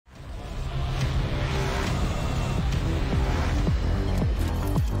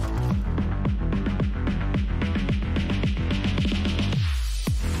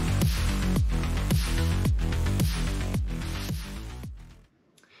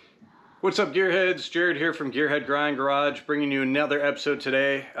What's up, Gearheads? Jared here from Gearhead Grind Garage, bringing you another episode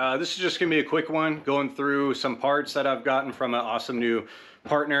today. This is just going to be a quick one, going through some parts that I've gotten from an awesome new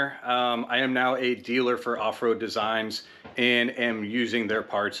partner. I am now a dealer for Offroad Designs and am using their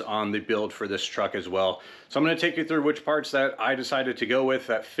parts on the build for this truck as well. So I'm going to take you through which parts that I decided to go with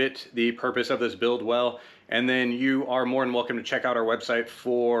that fit the purpose of this build well, and then you are more than welcome to check out our website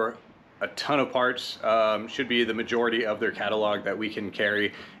for a ton of parts. Should be the majority of their catalog that we can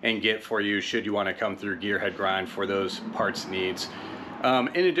carry and get for you should you want to come through Gearhead Grind for those parts needs.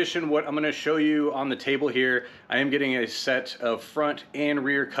 In addition, what I'm going to show you on the table here, I am getting a set of front and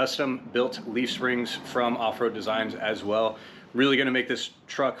rear custom built leaf springs from Offroad Designs as well. Really going to make this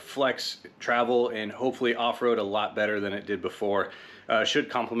truck flex, travel, and hopefully off-road a lot better than it did before. Should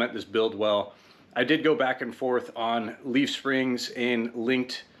complement this build well. I did go back and forth on leaf springs and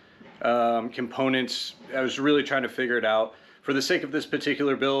linked components. I was really trying to figure it out. For the sake of this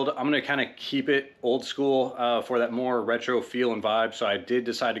particular build, I'm going to kind of keep it old school for that more retro feel and vibe. So I did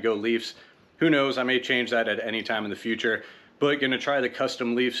decide to go leafs. Who knows, I may change that at any time in the future, but going to try the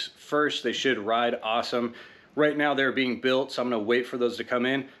custom leafs first. They should ride awesome. Right now they're being built, so I'm going to wait for those to come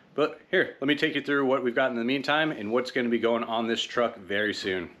in. But here, let me take you through what we've got in the meantime and what's going to be going on this truck very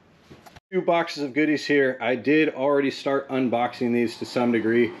soon. Two boxes of goodies here. I did already start unboxing these to some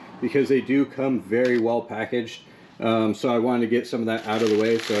degree because they do come very well packaged. So I wanted to get some of that out of the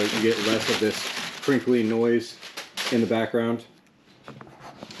way so I can get less of this crinkly noise in the background.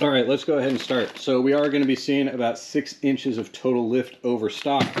 All right, let's go ahead and start. So we are going to be seeing about 6 inches of total lift over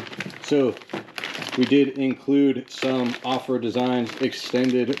stock. So we did include some Offroad Designs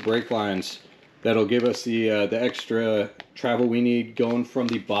extended brake lines that'll give us the extra travel we need going from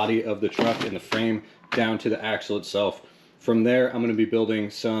the body of the truck and the frame down to the axle itself. From there, I'm going to be building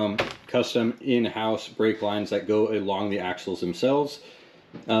some custom in-house brake lines that go along the axles themselves,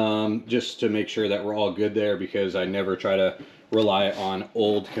 just to make sure that we're all good there, because I never try to rely on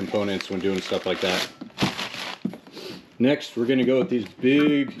old components when doing stuff like that. Next, we're going to go with these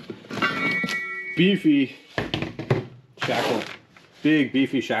big, beefy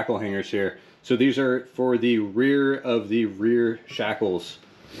shackle hangers here. So these are for the rear of the rear shackles.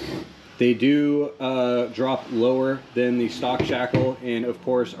 They do drop lower than the stock shackle, and of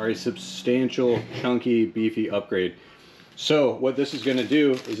course are a substantial, chunky, beefy upgrade. So what this is going to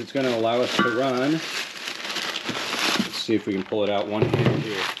do is it's going to allow us to run. Let's see if we can pull it out one hand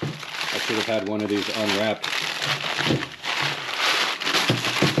here. I should have had one of these unwrapped.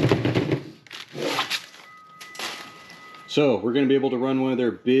 So we're going to be able to run one of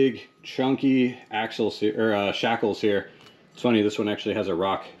their big, chunky axles here, or shackles here. It's funny, this one actually has a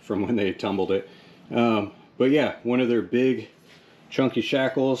rock from when they tumbled it. But yeah, one of their big, chunky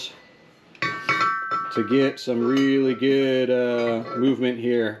shackles to get some really good movement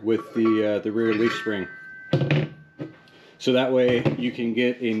here with the rear leaf spring. So that way you can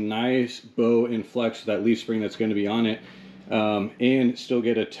get a nice bow and flex with that leaf spring that's going to be on it, and still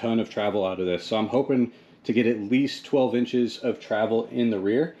get a ton of travel out of this. So I'm hoping to get at least 12 inches of travel in the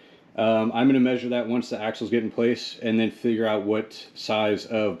rear. I'm going to measure that once the axles get in place, and then figure out what size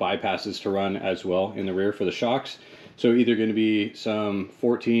of bypasses to run as well in the rear for the shocks. So either going to be some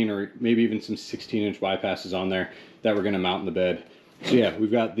 14 or maybe even some 16-inch bypasses on there that we're going to mount in the bed. So yeah,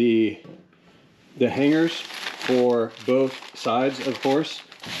 we've got the hangers for both sides, of course.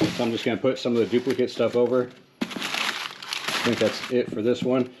 So I'm just going to put some of the duplicate stuff over. I think that's it for this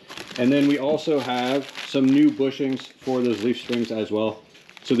one. And then we also have some new bushings for those leaf springs as well.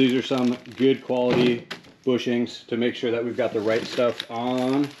 So these are some good quality bushings to make sure that we've got the right stuff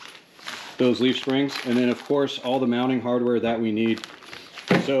on those leaf springs. And then of course, all the mounting hardware that we need.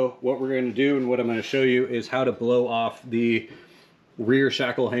 So what we're going to do, and what I'm going to show you, is how to blow off the rear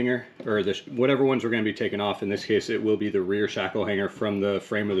shackle hanger, or whatever ones we're going to be taking off. In this case, it will be the rear shackle hanger from the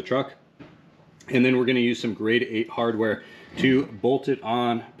frame of the truck. And then we're going to use some grade 8 hardware to bolt it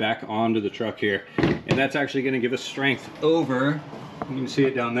on back onto the truck here. And that's actually going to give us strength over, you can see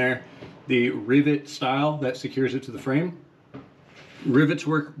it down there, the rivet style that secures it to the frame. Rivets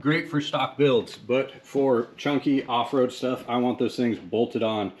work great for stock builds, but for chunky off-road stuff, I want those things bolted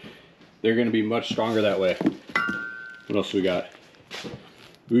on. They're going to be much stronger that way. What else we got?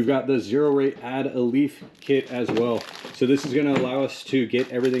 We've got the zero rate add a leaf kit as well. So this is going to allow us to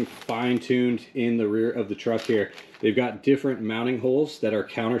get everything fine-tuned in the rear of the truck here. They've got different mounting holes that are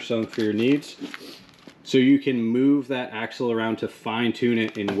countersunk for your needs. So you can move that axle around to fine-tune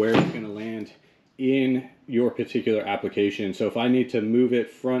it and where it's going to land in your particular application. So if I need to move it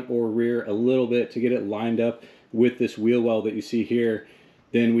front or rear a little bit to get it lined up with this wheel well that you see here,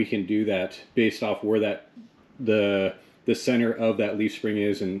 then we can do that based off where the the center of that leaf spring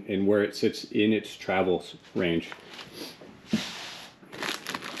is and where it sits in its travel range.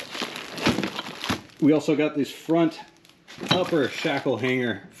 We also got this front upper shackle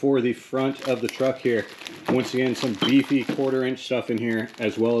hanger for the front of the truck here. Once again, some beefy 1/4 inch stuff in here,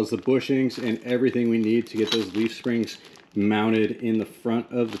 as well as the bushings and everything we need to get those leaf springs mounted in the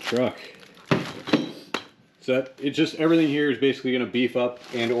front of the truck. So it just, everything here is basically going to beef up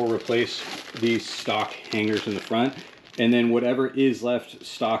and or replace these stock hangers in the front. And then whatever is left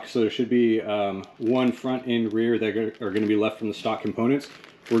stock, so there should be one front and rear that are going to be left from the stock components.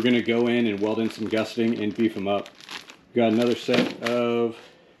 We're going to go in and weld in some gusseting and beef them up. Got another set of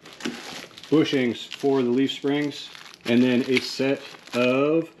bushings for the leaf springs, and then a set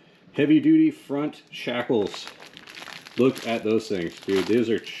of heavy duty front shackles. Look at those things, dude. Those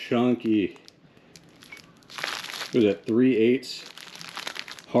are chunky. What is that, 3/8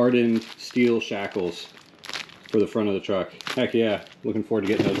 hardened steel shackles for the front of the truck. Heck yeah, looking forward to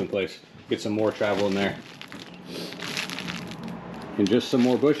getting those in place. Get some more travel in there. And just some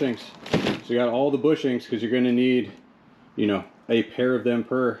more bushings. So you got all the bushings, because you're going to need, you know, a pair of them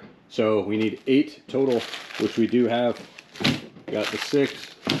per. So we need 8 total, which we do have. Got the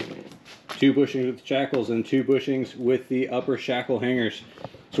 6, 2 bushings with the shackles and 2 bushings with the upper shackle hangers.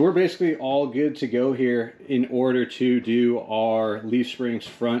 So we're basically all good to go here in order to do our leaf springs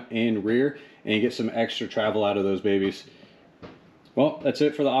front and rear and get some extra travel out of those babies. Well, that's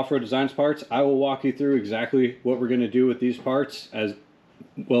it for the Off-Road Designs parts. I will walk you through exactly what we're going to do with these parts, as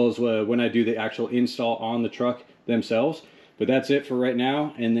well as when I do the actual install on the truck themselves. But that's it for right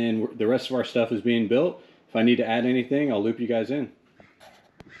now, and then the rest of our stuff is being built. If I need to add anything, I'll loop you guys in.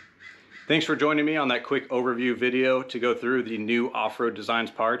 Thanks for joining me on that quick overview video to go through the new Off-Road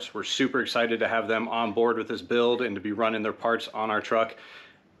Designs parts. We're super excited to have them on board with this build and to be running their parts on our truck.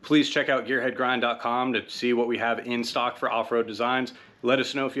 Please check out gearheadgrind.com to see what we have in stock for Off-Road Designs. Let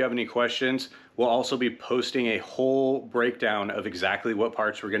us know if you have any questions. We'll also be posting a whole breakdown of exactly what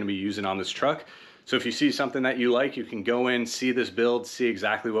parts we're going to be using on this truck. So if you see something that you like, you can go in, see this build, see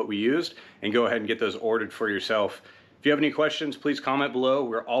exactly what we used, and go ahead and get those ordered for yourself. If you have any questions, please comment below.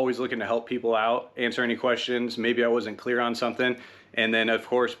 We're always looking to help people out, answer any questions. Maybe I wasn't clear on something. And then, of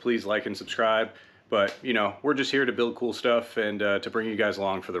course, please like and subscribe. But, you know, we're just here to build cool stuff and to bring you guys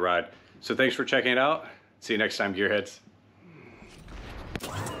along for the ride. So thanks for checking it out. See you next time, Gearheads.